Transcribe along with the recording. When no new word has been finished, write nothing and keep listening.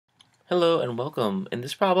Hello and welcome. In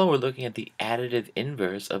this problem, we're looking at the additive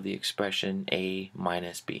inverse of the expression a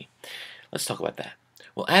minus b. Let's talk about that.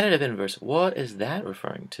 Well, additive inverse, what is that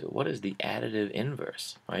referring to? What is the additive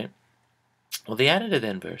inverse, right? Well, the additive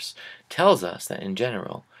inverse tells us that in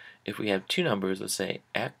general, if we have two numbers, let's say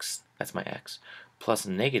x, that's my x, plus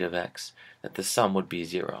negative x, that the sum would be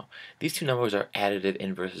 0. These two numbers are additive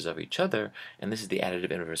inverses of each other, and this is the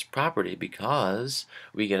additive inverse property because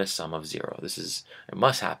we get a sum of 0. It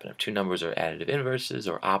must happen. If two numbers are additive inverses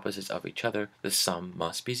or opposites of each other, the sum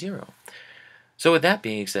must be 0. So with that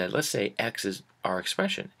being said, let's say x is our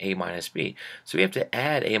expression, a minus b. So we have to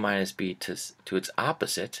add a minus b to its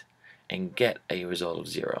opposite and get a result of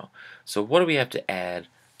 0. So what do we have to add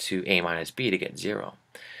to a minus b to get 0?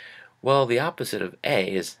 Well, the opposite of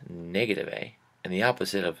a is negative a, and the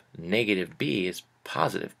opposite of negative b is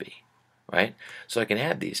positive b, right? So I can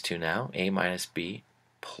add these two now, a minus b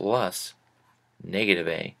plus negative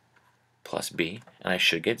a plus b, and I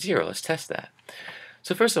should get 0. Let's test that.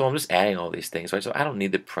 So first of all, I'm just adding all these things, right? So I don't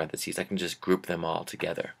need the parentheses. I can just group them all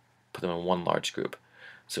together, put them in one large group.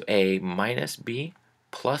 So a minus b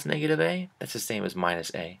plus negative a, that's the same as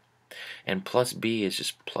minus a. And plus b is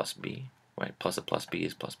just plus b, right? Plus a plus b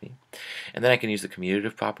is plus b. And then I can use the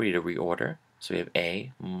commutative property to reorder. So we have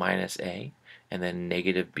a minus a, and then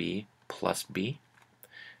negative b plus b,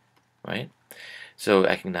 right? So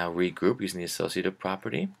I can now regroup using the associative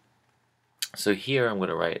property. So here I'm going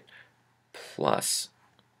to write plus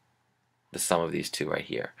the sum of these two right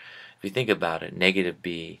here. If you think about it, negative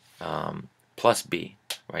b plus b,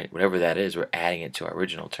 right? Whatever that is, we're adding it to our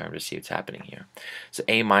original term to see what's happening here. So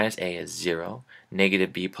a minus a is 0,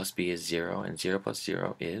 negative b plus b is 0, and 0 plus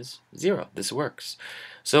 0 is 0. This works.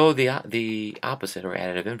 So the opposite or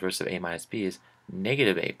additive inverse of a minus b is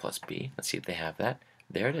negative a plus b. Let's see if they have that.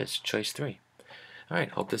 There it is, choice 3. All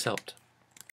right, hope this helped.